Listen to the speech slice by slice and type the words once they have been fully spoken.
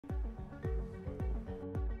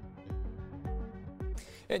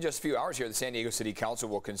In just a few hours here, the San Diego City Council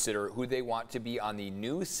will consider who they want to be on the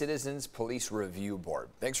new Citizens Police Review Board.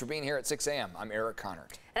 Thanks for being here at 6 a.m. I'm Eric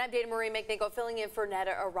Connert. And I'm Dana Marie McNichol filling in for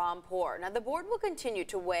Neda Arampour. Now, the board will continue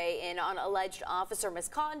to weigh in on alleged officer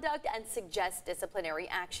misconduct and suggest disciplinary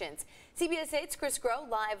actions. CBS 8's Chris Groh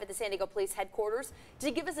live at the San Diego Police Headquarters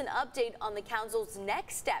to give us an update on the council's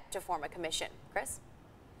next step to form a commission. Chris?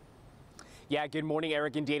 Yeah, good morning,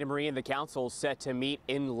 Eric and Dana Marie. And the council is set to meet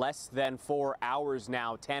in less than 4 hours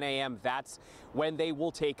now, 10 a.m. That's when they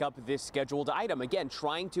will take up this scheduled item. Again,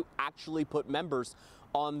 trying to actually put members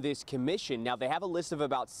on this commission. Now, they have a list of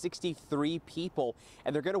about 63 people,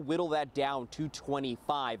 and they're going to whittle that down to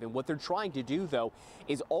 25. And what they're trying to do, though,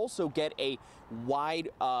 is also get a wide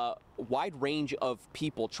range of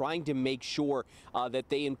people, trying to make sure that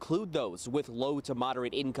they include those with low to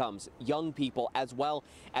moderate incomes, young people, as well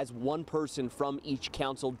as one person from each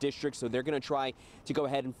council district. So they're going to try to go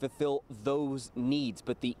ahead and fulfill those needs.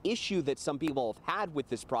 But the issue that some people have had with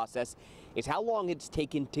this process is how long it's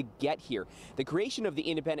taken to get here. The creation of the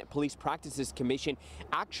Independent Police Practices Commission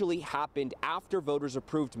actually happened after voters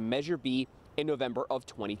approved Measure B in November of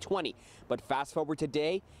 2020. But fast forward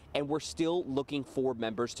today, and we're still looking for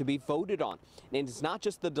members to be voted on. And it's not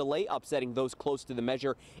just the delay upsetting those close to the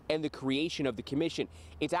measure and the creation of the commission.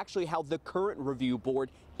 It's actually how the current review board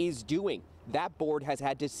is doing. That board has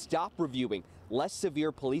had to stop reviewing less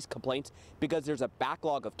severe police complaints because there's a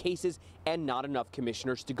backlog of cases and not enough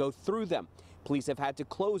commissioners to go through them. Police have had to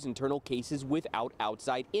close internal cases without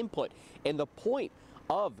outside input. And the point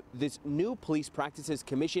of this new Police Practices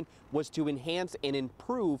Commission was to enhance and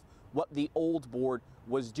improve what the old board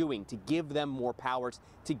was doing, to give them more powers,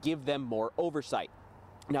 to give them more oversight.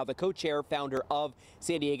 Now, the co-chair, founder of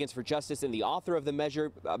San Diegans for Justice and the author of the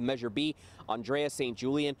Measure B, Andrea St.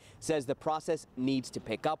 Julian, says the process needs to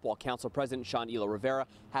pick up, while Council President Sean Elo Rivera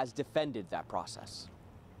has defended that process.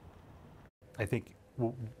 I think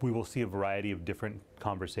we will see a variety of different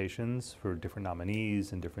conversations for different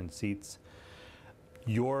nominees and different seats.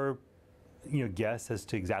 Your guess as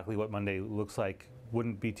to exactly what Monday looks like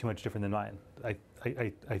wouldn't be too much different than mine.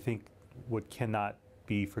 I think what cannot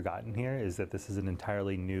be forgotten here is that this is an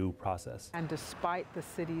entirely new process. And despite the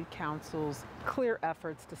City Council's clear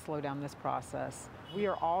efforts to slow down this process, we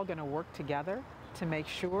are all going to work together to make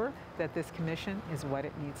sure that this commission is what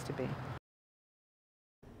it needs to be.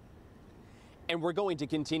 And we're going to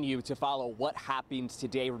continue to follow what happens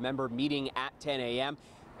today. Remember, meeting at 10 a.m.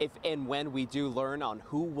 If and when we do learn on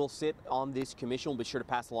who will sit on this commission, we'll be sure to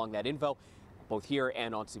pass along that info, both here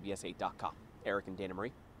and on CBS8.com. Eric and Dana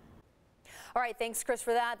Marie. All right, thanks, Chris,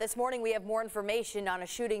 for that. This morning, we have more information on a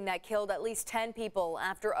shooting that killed at least 10 people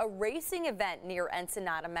after a racing event near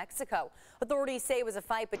Ensenada, Mexico. Authorities say it was a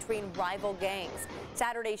fight between rival gangs.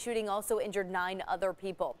 Saturday's shooting also injured 9 other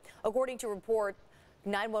people. According to reports,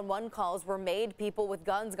 911 calls were made. People with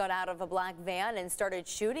guns got out of a black van and started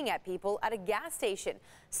shooting at people at a gas station.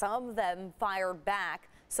 Some of them fired back.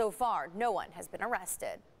 So far, no one has been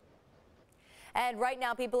arrested. And right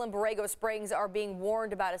now, people in Borrego Springs are being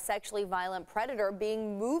warned about a sexually violent predator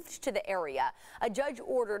being moved to the area. A judge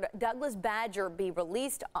ordered Douglas Badger be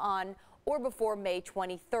released on or before May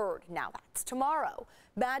 23rd. Now that's tomorrow.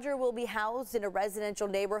 Badger will be housed in a residential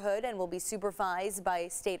neighborhood and will be supervised by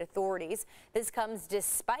state authorities. This comes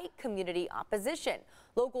despite community opposition.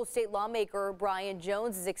 Local state lawmaker Brian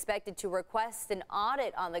Jones is expected to request an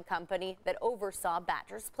audit on the company that oversaw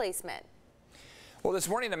Badger's placement. Well, this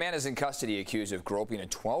morning, a man is in custody accused of groping a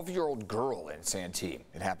 12-year-old girl in Santee.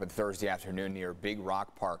 It happened Thursday afternoon near Big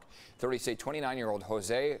Rock Park. Authorities say 29-year-old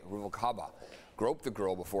Jose Ruvalcaba groped the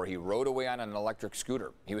girl before he rode away on an electric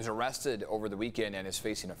scooter. He was arrested over the weekend and is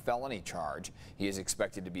facing a felony charge. He is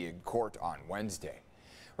expected to be in court on Wednesday.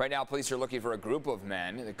 Right now, police are looking for a group of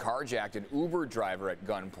men that carjacked an Uber driver at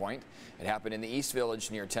gunpoint. It happened in the East Village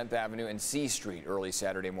near 10th Avenue and C Street early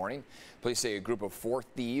Saturday morning. Police say a group of 4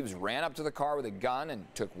 thieves ran up to the car with a gun and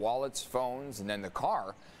took wallets, phones, and then the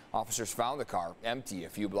car. Officers found the car empty a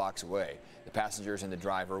few blocks away. The passengers and the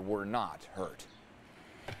driver were not hurt.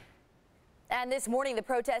 And this morning, the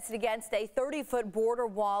protest against a 30-foot border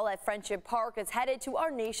wall at Friendship Park is headed to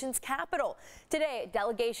our nation's capital. Today, a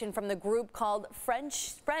delegation from the group called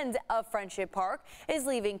Friends of Friendship Park is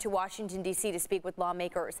leaving to Washington, D.C. to speak with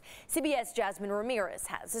lawmakers. CBS Jasmine Ramirez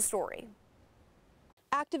has the story.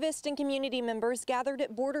 Activists and community members gathered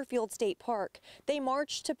at Borderfield State Park. They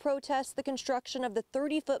marched to protest the construction of the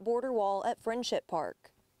 30-foot border wall at Friendship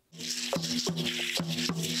Park.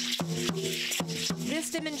 This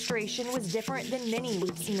demonstration was different than many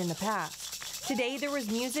we've seen in the past. Today there was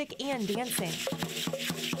music and dancing.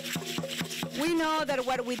 We know that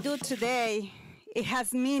what we do today, it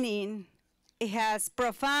has meaning it has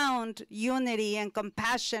profound unity and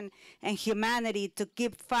compassion and humanity to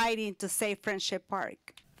keep fighting to save Friendship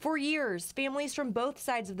Park. For years, families from both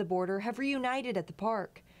sides of the border have reunited at the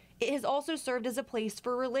park. It has also served as a place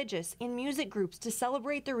for religious and music groups to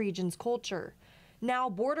celebrate the region's culture. Now,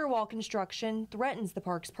 border wall construction threatens the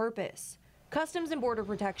park's purpose. Customs and Border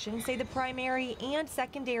Protection say the primary and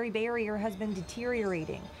secondary barrier has been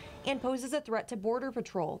deteriorating and poses a threat to Border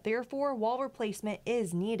Patrol. Therefore, wall replacement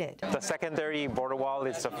is needed. The secondary border wall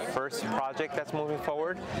is the first project that's moving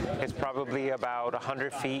forward. It's probably about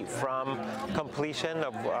 100 feet from completion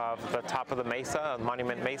of the top of the mesa,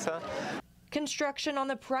 Monument Mesa. Construction on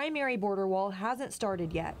the primary border wall hasn't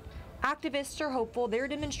started yet. Activists are hopeful their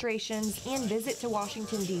demonstrations and visit to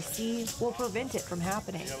Washington, D.C. will prevent it from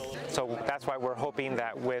happening. So that's why we're hoping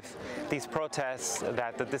that with these protests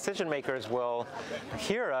that the decision makers will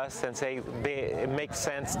hear us and say it makes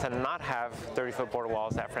sense to not have 30-foot border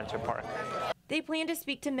walls at Friendship Park. They plan to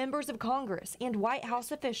speak to members of Congress and White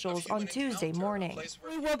House officials on Tuesday morning.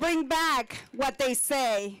 We will bring back what they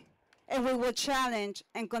say, and we will challenge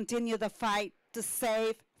and continue the fight to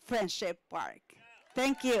save Friendship Park.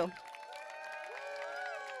 Thank you.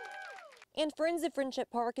 And Friends of Friendship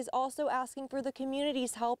Park is also asking for the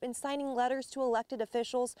community's help in signing letters to elected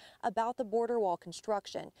officials about the border wall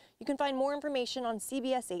construction. You can find more information on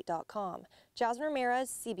CBS8.com. Jasmine Ramirez,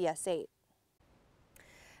 CBS 8.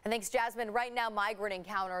 And thanks, Jasmine. Right now, migrant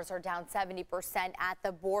encounters are down 70% at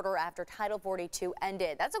the border after Title 42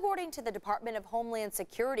 ended. That's according to the Department of Homeland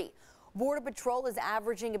Security. Border Patrol is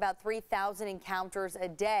averaging about 3,000 encounters a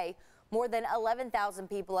day. More than 11,000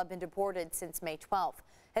 people have been deported since May 12th.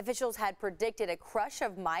 Officials had predicted a crush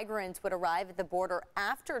of migrants would arrive at the border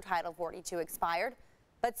after Title 42 expired,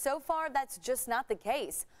 but so far that's just not the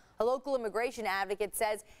case. A local immigration advocate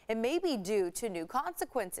says it may be due to new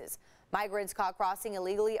consequences. Migrants caught crossing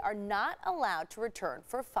illegally are not allowed to return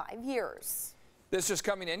for 5 years. This just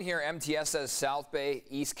coming in here. MTS says South Bay,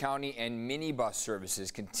 East County, and minibus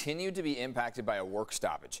services continue to be impacted by a work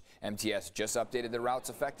stoppage. MTS just updated the routes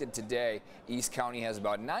affected today. East County has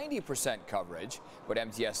about 90% coverage, but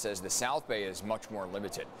MTS says the South Bay is much more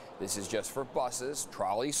limited. This is just for buses.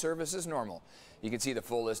 Trolley service is normal. You can see the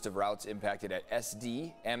full list of routes impacted at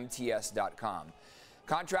sdmts.com.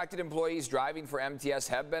 Contracted employees driving for MTS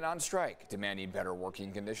have been on strike, demanding better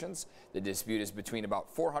working conditions. The dispute is between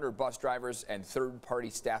about 400 bus drivers and third-party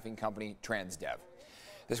staffing company Transdev.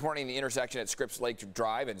 This morning, the intersection at Scripps Lake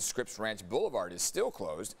Drive and Scripps Ranch Boulevard is still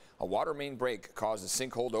closed. A water main break caused a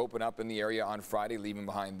sinkhole to open up in the area on Friday, leaving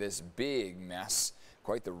behind this big mess.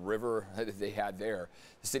 Quite the river that they had there.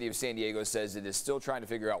 The city of San Diego says it is still trying to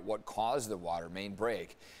figure out what caused the water main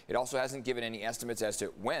break. It also hasn't given any estimates as to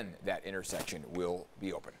when that intersection will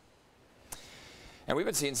be open. And we've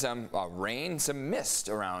been seeing some rain, some mist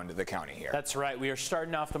around the county here. That's right. We are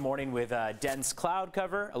starting off the morning with dense cloud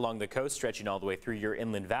cover along the coast, stretching all the way through your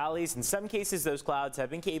inland valleys. In some cases, those clouds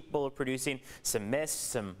have been capable of producing some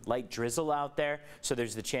mist, some light drizzle out there. So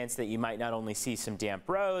there's the chance that you might not only see some damp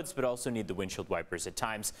roads, but also need the windshield wipers at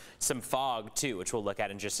times. Some fog, too, which we'll look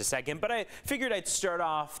at in just a second. But I figured I'd start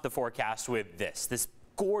off the forecast with this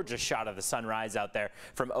gorgeous shot of the sunrise out there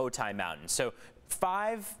from Otay Mountain. So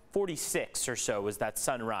 5:46 or so was that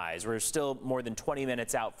sunrise. We're still more than 20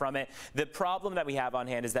 minutes out from it. The problem that we have on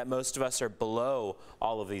hand is that most of us are below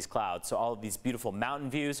all of these clouds. So all of these beautiful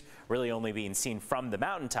mountain views really only being seen from the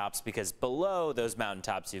mountaintops, because below those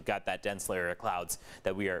mountaintops you've got that dense layer of clouds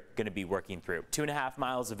that we are going to be working through. 2.5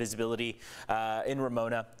 miles of visibility in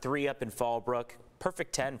Ramona, 3 up in Fallbrook.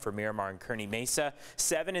 Perfect 10 for Miramar and Kearney Mesa,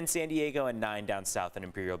 7 in San Diego, and 9 down south in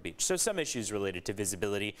Imperial Beach. So some issues related to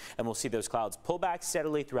visibility, and we'll see those clouds pull back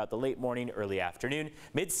steadily throughout the late morning, early afternoon.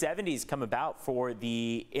 Mid-70s come about for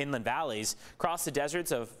the inland valleys, across the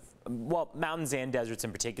deserts of mountains and deserts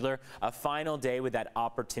in particular. A final day with that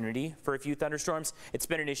opportunity for a few thunderstorms. It's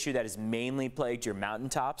been an issue that has mainly plagued your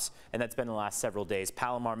mountaintops, and that's been the last several days.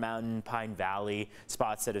 Palomar Mountain, Pine Valley,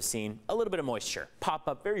 spots that have seen a little bit of moisture pop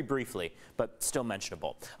up very briefly, but still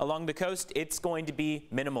mentionable. Along the coast, it's going to be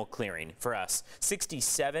minimal clearing for us.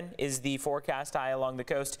 67 is the forecast high along the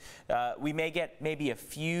coast. We may get maybe a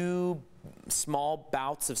few small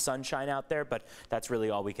bouts of sunshine out there, but that's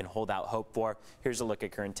really all we can hold out hope for. Here's a look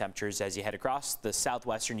at current temperatures as you head across the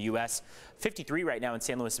southwestern U.S. 53 right now in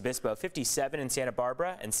San Luis Obispo, 57 in Santa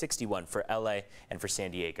Barbara, and 61 for L.A. and for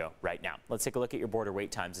San Diego right now. Let's take a look at your border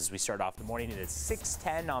wait times as we start off the morning. It is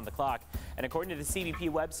 6:10 on the clock, and according to the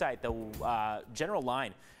CBP website, the general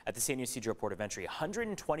line at the San Ysidro Port of Entry.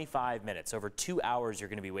 125 minutes, over 2 hours you're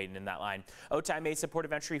going to be waiting in that line. Otay Mesa Port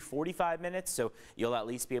of Entry, 45 minutes, so you'll at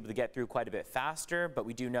least be able to get through quite a bit faster, but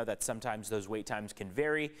we do know that sometimes those wait times can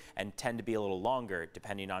vary and tend to be a little longer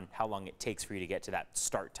depending on how long it takes for you to get to that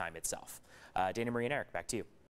start time itself. Dana Marie and Eric, back to you.